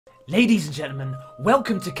Ladies and gentlemen,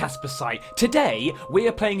 welcome to Caspersight. Today, we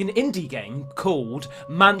are playing an indie game called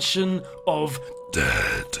Mansion of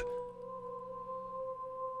Dead.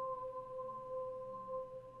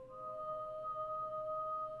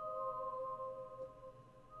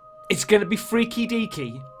 It's gonna be freaky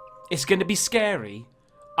deaky. It's gonna be scary.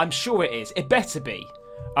 I'm sure it is. It better be.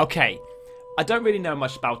 Okay, I don't really know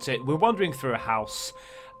much about it. We're wandering through a house,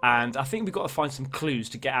 and I think we've got to find some clues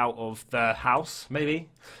to get out of the house, maybe?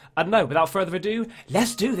 I don't know, without further ado,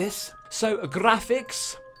 let's do this. So,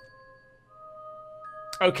 graphics.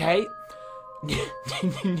 Okay.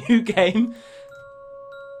 New game.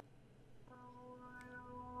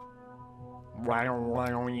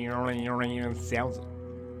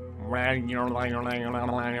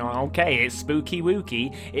 Okay, it's spooky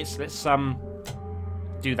wooky. Let's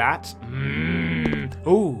do that.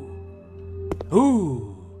 Ooh.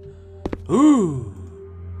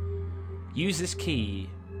 Use this key.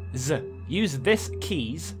 Use this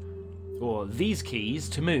keys, or these keys,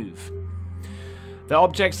 to move. The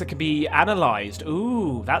objects that can be analysed.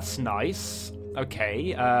 Ooh, that's nice.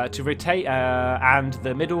 Okay, to rotate, and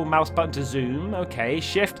the middle mouse button to zoom. Okay,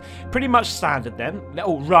 shift. Pretty much standard then.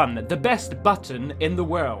 Oh, run. The best button in the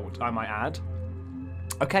world, I might add.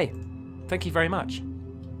 Okay, thank you very much.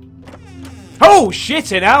 Oh,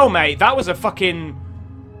 shit in hell, mate. That was a fucking...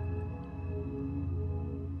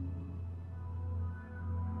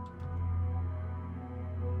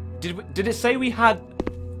 Did it say we had...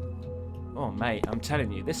 Oh, mate, I'm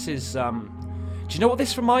telling you, this is, Do you know what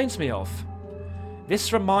this reminds me of?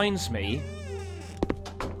 This reminds me...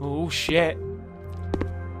 Oh, shit.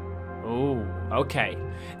 Oh, okay.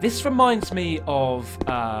 This reminds me of,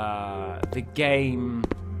 the game...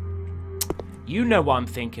 You know what I'm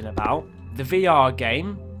thinking about. The VR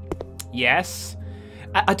game. Yes.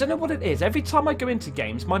 I don't know what it is. Every time I go into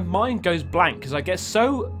games, my mind goes blank because I get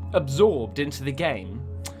so absorbed into the game.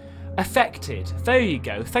 Affected. There you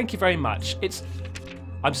go. Thank you very much.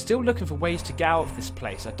 I'm still looking for ways to get out of this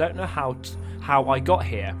place. I don't know how I got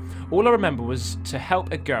here. All I remember was to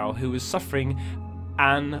help a girl who was suffering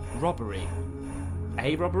an robbery.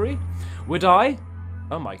 A robbery? Would I?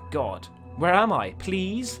 Oh my god. Where am I?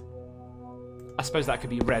 Please? I suppose that could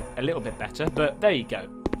be read a little bit better, but there you go.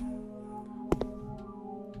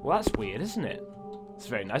 Well, that's weird, isn't it? It's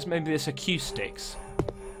very nice. Maybe it's acoustics.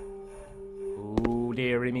 Oh,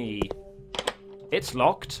 dearie me. It's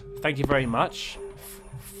locked. Thank you very much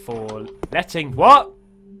for letting... What?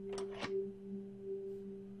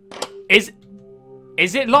 Is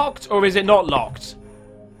it locked or is it not locked?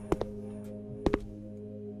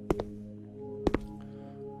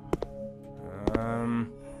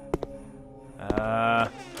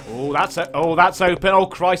 Oh, that's open. Oh,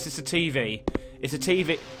 Christ, it's a TV. It's a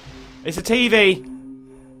TV. It's a TV.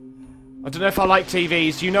 I don't know if I like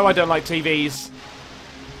TVs. You know I don't like TVs.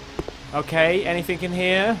 Okay, anything in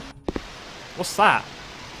here? What's that?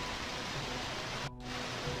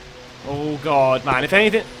 Oh, God, man. If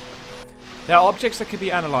anything... There are objects that can be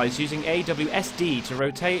analysed using AWSD to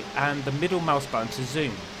rotate and the middle mouse button to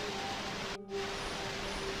zoom.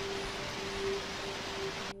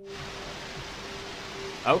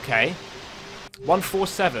 Okay.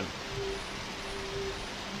 147.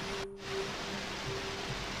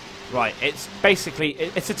 Right, it's basically...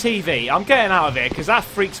 It's a TV. I'm getting out of here because that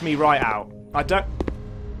freaks me right out. I don't...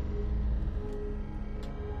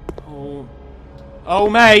 Oh... Oh,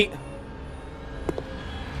 mate!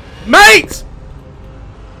 Mate!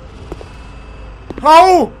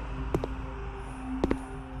 Oh!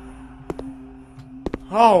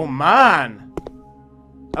 Oh, man!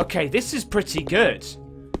 Okay, this is pretty good.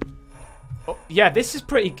 Oh, yeah, this is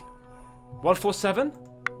pretty... 147?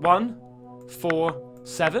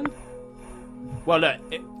 147? Well, look,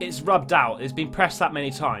 it's rubbed out. It's been pressed that many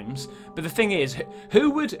times. But the thing is, who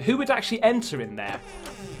would actually enter in there?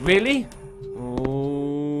 Really?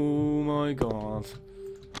 Oh my god.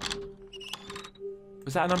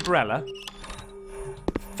 Was that an umbrella?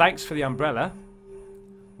 Thanks for the umbrella.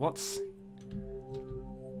 What's...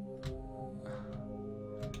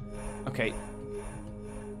 Okay.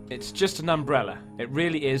 It's just an umbrella. It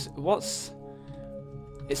really is. What's...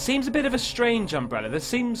 It seems a bit of a strange umbrella. There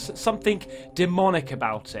seems something demonic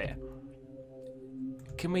about it.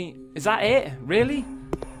 Can we... Is that it? Really?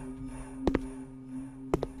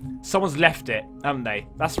 Someone's left it, haven't they?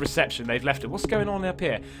 That's reception. They've left it. What's going on up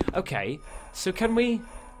here? Okay. So can we...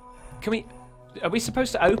 Are we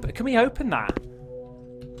supposed to open... Can we open that?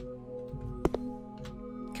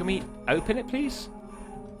 Can we open it, please?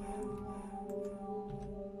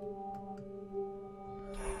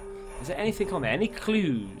 Is there anything on there? Any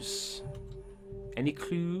clues? Any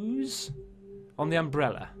clues on the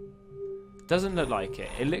umbrella? Doesn't look like it.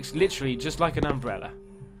 It looks literally just like an umbrella.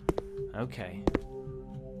 Okay.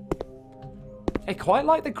 I quite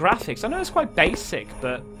like the graphics. I know it's quite basic,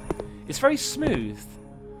 but it's very smooth.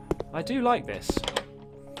 I do like this.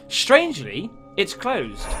 Strangely, it's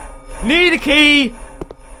closed. Need a key!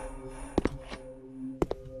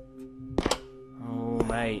 Oh,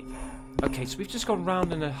 mate. Okay, so we've just gone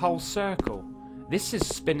round in a whole circle. This is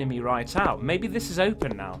spinning me right out. Maybe this is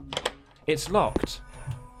open now. It's locked.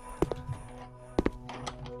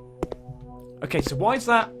 Okay, so why is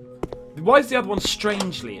that... Why is the other one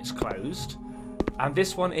strangely it's closed? And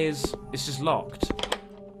this one is... It's just locked.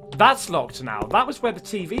 That's locked now. That was where the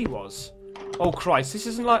TV was. Oh, Christ. This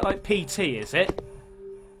isn't like PT, is it?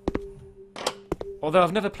 Although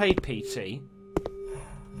I've never played PT.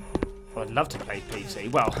 Well, I'd love to play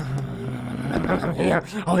PT. Well...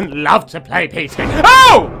 I would love to play PT.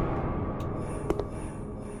 Oh!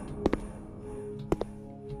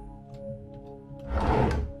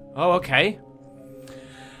 Oh, okay.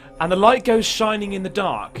 And the light goes shining in the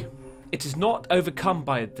dark. It is not overcome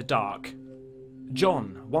by the dark.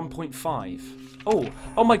 John 1.5. Oh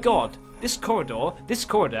my God. This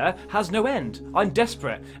corridor has no end. I'm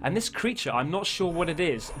desperate. And this creature, I'm not sure what it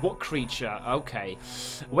is. What creature? Okay.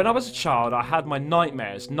 When I was a child, I had my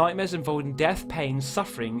nightmares. Nightmares involving death, pain,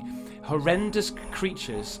 suffering, horrendous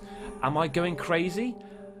creatures. Am I going crazy?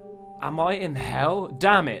 Am I in hell?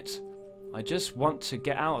 Damn it. I just want to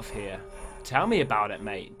get out of here. Tell me about it,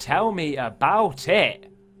 mate. Tell me about it.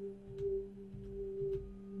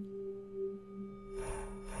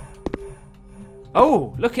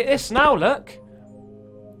 Oh, look at this now, look.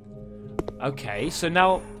 Okay, so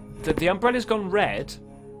now the umbrella's gone red.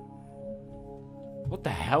 What the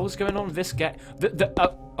hell is going on with this guy?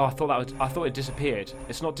 Oh, I thought it disappeared.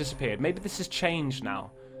 It's not disappeared. Maybe this has changed now.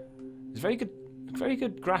 It's very good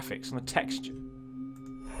graphics on the texture.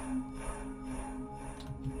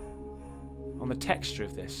 On the texture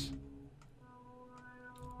of this.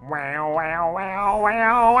 Wow, wow, wow,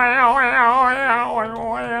 wow, wow, wow, wow, wow.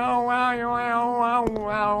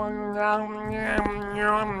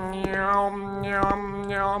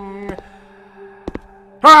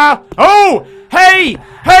 Ah! Oh! Hey!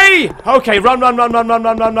 Hey! Okay, run, run, run, run, run,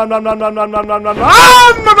 run, run, run, run, run, run, run, run,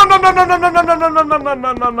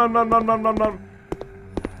 run, run, run.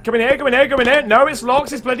 Come in here, come in here, come in here. No, it's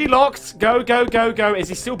locked. It's bloody locked. Go, go, go, go. Is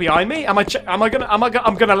he still behind me? I'm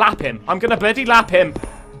gonna lap him. I'm gonna bloody lap him.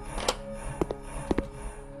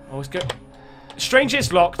 Oh, it's good. Strange,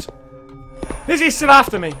 it's locked. Is he still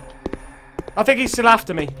after me? I think he's still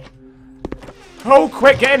after me. Oh,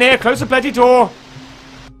 quick, get in here. Close the bloody door.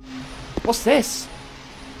 What's this?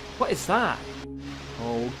 What is that?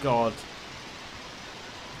 Oh, God.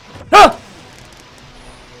 Ah!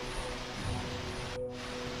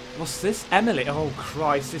 What's this? Emily. Oh,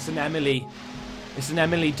 Christ. It's an Emily. It's an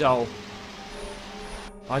Emily doll.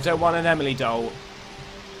 I don't want an Emily doll.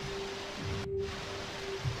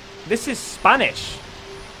 This is Spanish.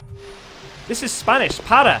 This is Spanish.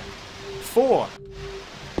 Para. 4.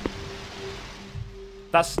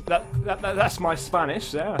 That's my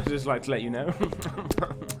Spanish there. I'd just like to let you know.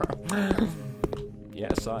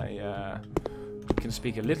 Yes, I can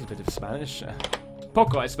speak a little bit of Spanish.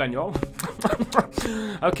 Poco español.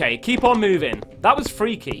 Okay, keep on moving. That was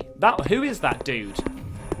freaky. Who is that dude?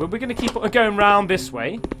 Well, we're gonna keep on going round this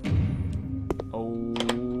way. Oh.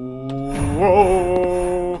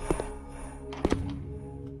 Whoa.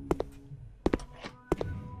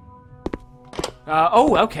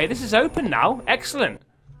 Oh, okay, this is open now. Excellent.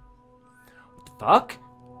 What the fuck?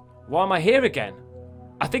 Why am I here again?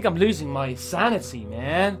 I think I'm losing my sanity,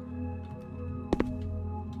 man.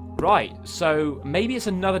 Right, so maybe it's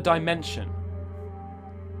another dimension.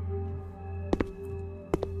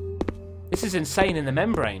 This is insane in the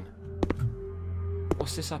membrane.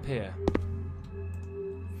 What's this up here?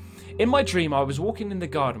 In my dream, I was walking in the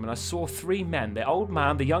garden when I saw 3 men, the old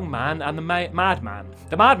man, the young man, and the madman.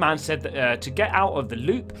 The madman said that to get out of the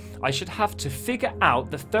loop, I should have to figure out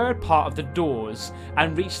the 3rd part of the doors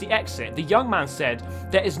and reach the exit. The young man said,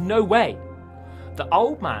 there is no way. The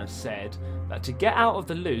old man said that to get out of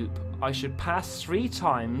the loop, I should pass 3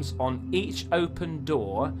 times on each open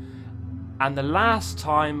door, and the last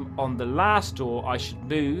time on the last door I should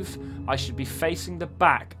move, I should be facing the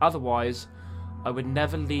back, otherwise I would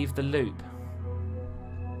never leave the loop.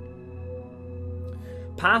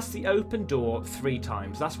 Pass the open door 3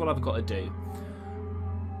 times. That's what I've got to do.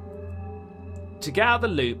 To get out of the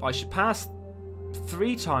loop, I should pass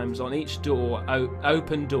 3 times on each door,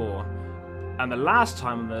 open door. And the last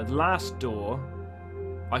time on the last door,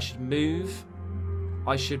 I should move.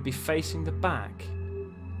 I should be facing the back.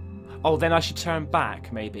 Oh, then I should turn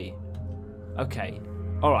back, maybe. Okay.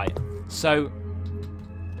 Alright. So...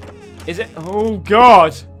 Is it... Oh,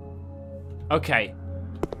 God! Okay.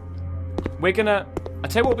 We're gonna... I'll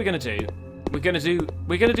tell you what we're gonna do. We're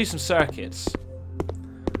gonna do some circuits.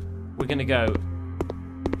 We're gonna go...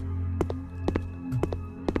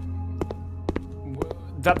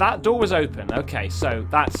 That door was open. Okay, so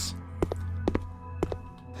that's...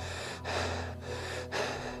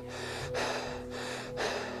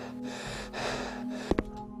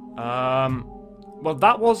 Well,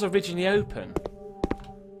 that was originally open.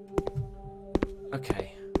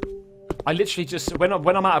 Okay. I literally just... When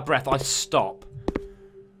I'm out of breath, I stop.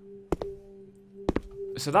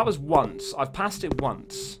 So that was once. I've passed it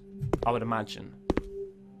once, I would imagine.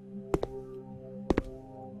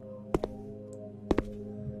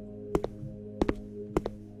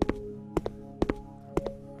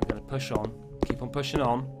 I'm going to push on. Keep on pushing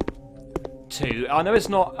on. 2. I know it's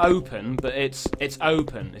not open, but it's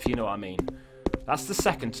open, if you know what I mean. That's the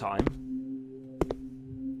second time.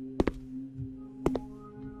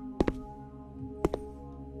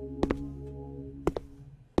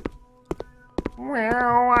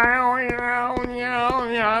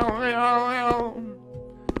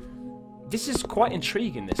 This is quite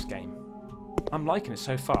intriguing, this game. I'm liking it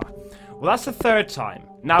so far. Well, that's the third time.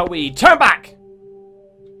 Now we turn back!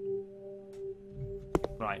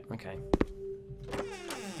 Right, okay.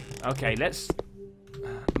 Okay, let's...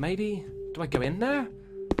 maybe... Do I go in there?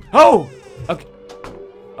 Oh! Okay.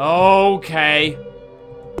 Okay.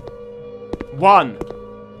 1.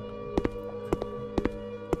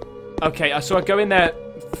 Okay, so I go in there.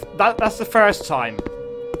 That's the first time.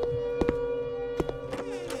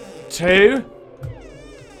 2.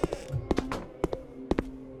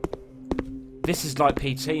 This is like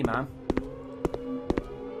PT, man.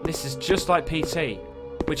 This is just like PT,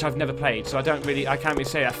 which I've never played, so I can't really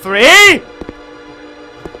say that. 3!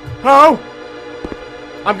 Oh!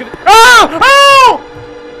 I'm gonna... Oh! Oh!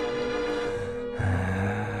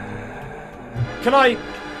 Can I...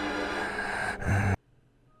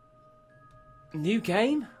 New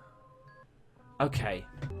game? Okay.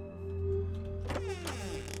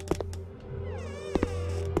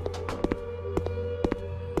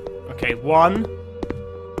 Okay, 1.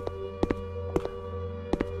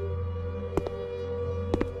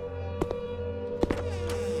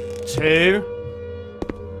 2.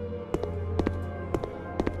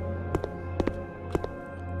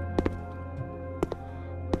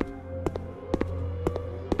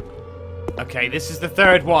 Okay, this is the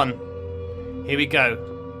third one. Here we go.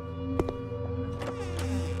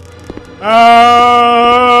 I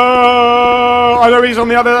know he's on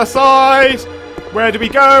the other side. Where do we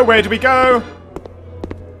go? Where do we go?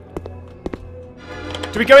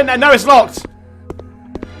 Do we go in there? No, it's locked.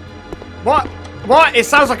 What? What? It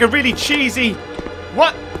sounds like a really cheesy...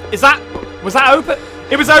 What? Is that... Was that open?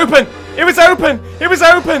 It was open! It was open! It was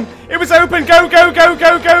open! It was open! Go, go, go,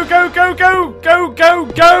 go, go, go, go, go! Go, go,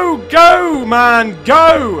 go, go, man!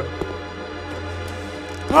 Go!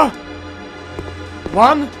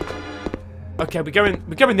 1. Okay, we're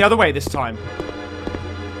going the other way this time.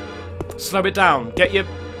 Slow it down. Get your...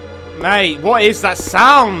 Mate, what is that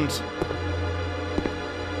sound?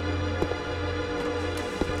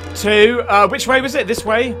 2. Which way was it? This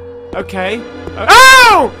way? Okay.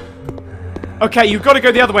 Oh! Okay, you've got to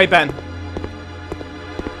go the other way, Ben.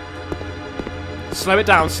 Slow it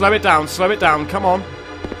down, slow it down, slow it down. Come on.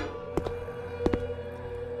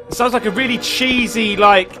 It sounds like a really cheesy,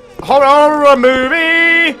 like, horror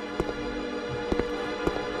movie.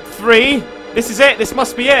 3. This is it. This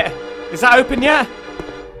must be it. Is that open yet?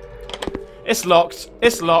 It's locked.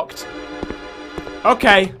 It's locked.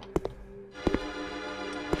 Okay.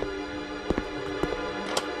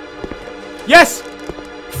 Yes!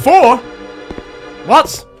 4?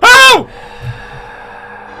 What? Oh!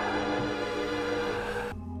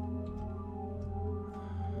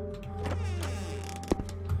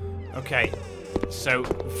 Okay. So,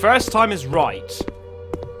 first time is right.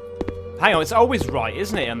 Hang on, it's always right,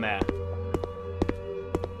 isn't it, in there?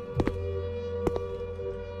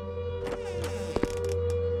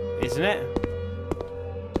 Isn't it?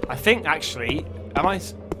 I think, actually... I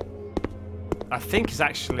think it's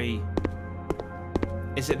actually...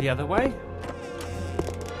 Is it the other way?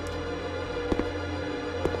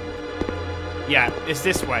 Yeah, it's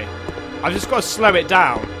this way. I've just got to slow it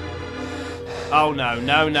down. Oh no,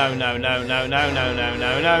 no, no, no, no, no, no, no, no, no,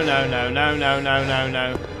 no, no, no, no, no, no, no,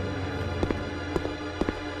 no.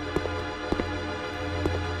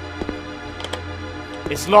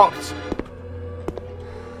 It's locked.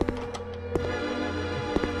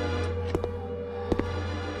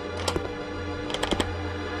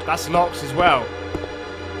 That's locked as well.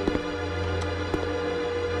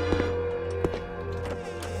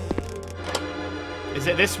 Is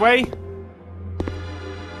it this way?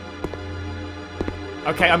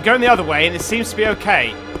 Okay, I'm going the other way, and it seems to be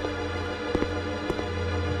okay.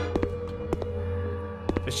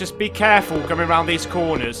 Let's just be careful coming around these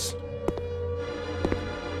corners.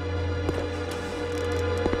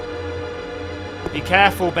 Be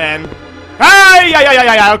careful, Ben. Hey!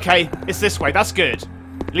 Yeah, okay. It's this way. That's good.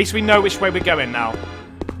 At least we know which way we're going now.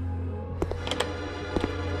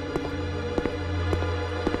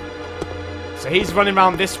 So he's running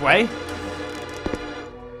around this way.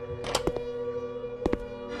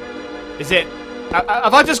 Is it...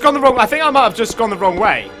 have I just gone the wrong... I think I might have just gone the wrong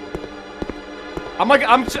way. I'm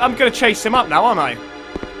going to chase him up now, aren't I?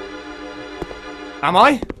 Am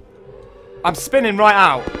I? I'm spinning right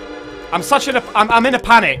out. I'm in a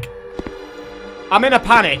panic. I'm in a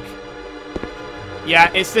panic.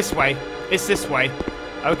 Yeah, it's this way. It's this way.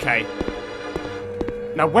 Okay.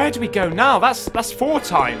 Now, where do we go now? That's 4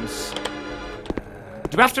 times.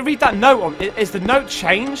 Do we have to read that note on? Is the note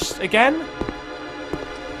changed again?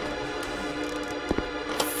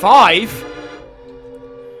 5?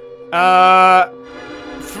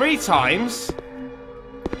 3 times?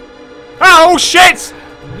 Oh, shit!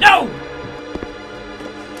 No!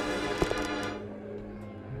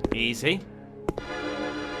 Easy.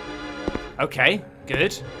 Okay,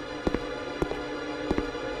 good.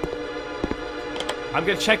 I'm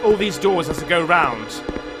going to check all these doors as I go round.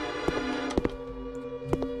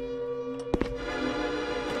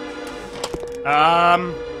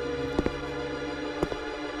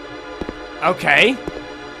 Okay.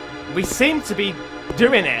 We seem to be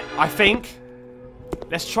doing it, I think.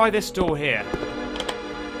 Let's try this door here.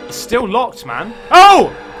 It's still locked, man.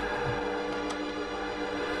 Oh!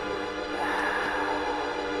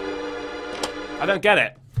 I don't get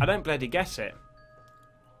it. I don't bloody get it.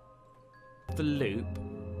 The loop,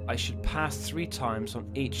 I should pass 3 times on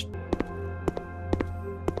each.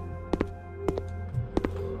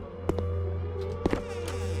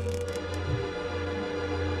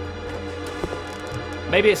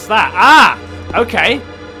 Maybe it's that. Ah! Okay.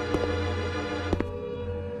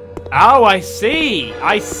 Oh, I see.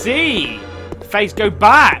 I see. Phase, go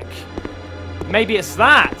back. Maybe it's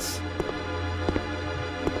that.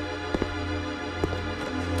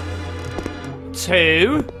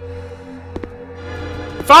 Two.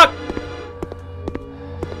 Fuck!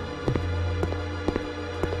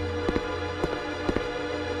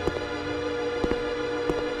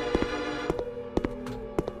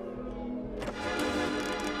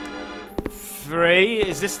 Three.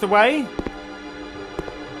 Is this the way?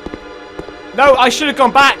 No, I should have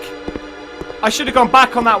gone back. I should have gone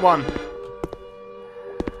back on that one.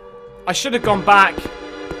 I should have gone back.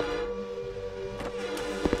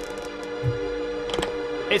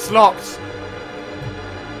 It's locked.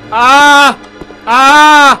 Ah!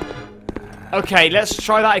 Ah! Okay, let's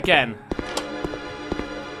try that again.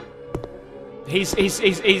 He's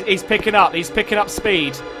picking up. He's picking up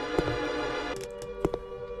speed.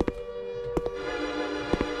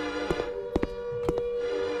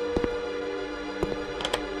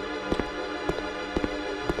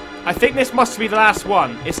 I think this must be the last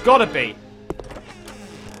one. It's gotta be.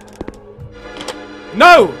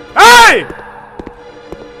 No! Hey!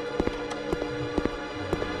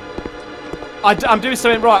 I'm doing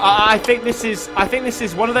something right. I think this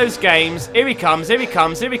is one of those games. Here he comes. Here he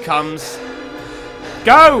comes. Here he comes.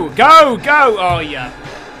 Go! Go! Go! Oh yeah.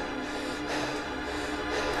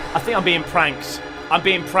 I think I'm being pranked. I'm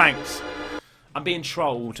being pranked. I'm being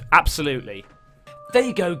trolled. Absolutely. There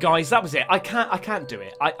you go, guys. That was it. I can't do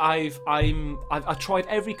it. I've tried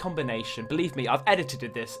every combination. Believe me, I've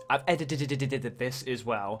edited this. I've edited this as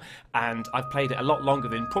well, and I've played it a lot longer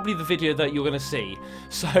than probably the video that you're gonna see.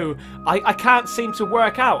 So I can't seem to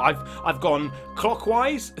work out. I've gone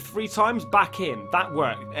clockwise 3 times, back in. That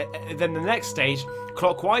worked. Then the next stage,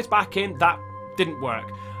 clockwise, back in. That didn't work.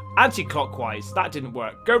 Anti-clockwise. That didn't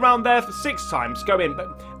work. Go around there for 6 times. Go in,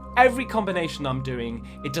 but every combination I'm doing,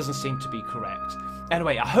 it doesn't seem to be correct.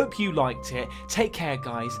 Anyway, I hope you liked it. Take care,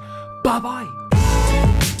 guys. Bye-bye.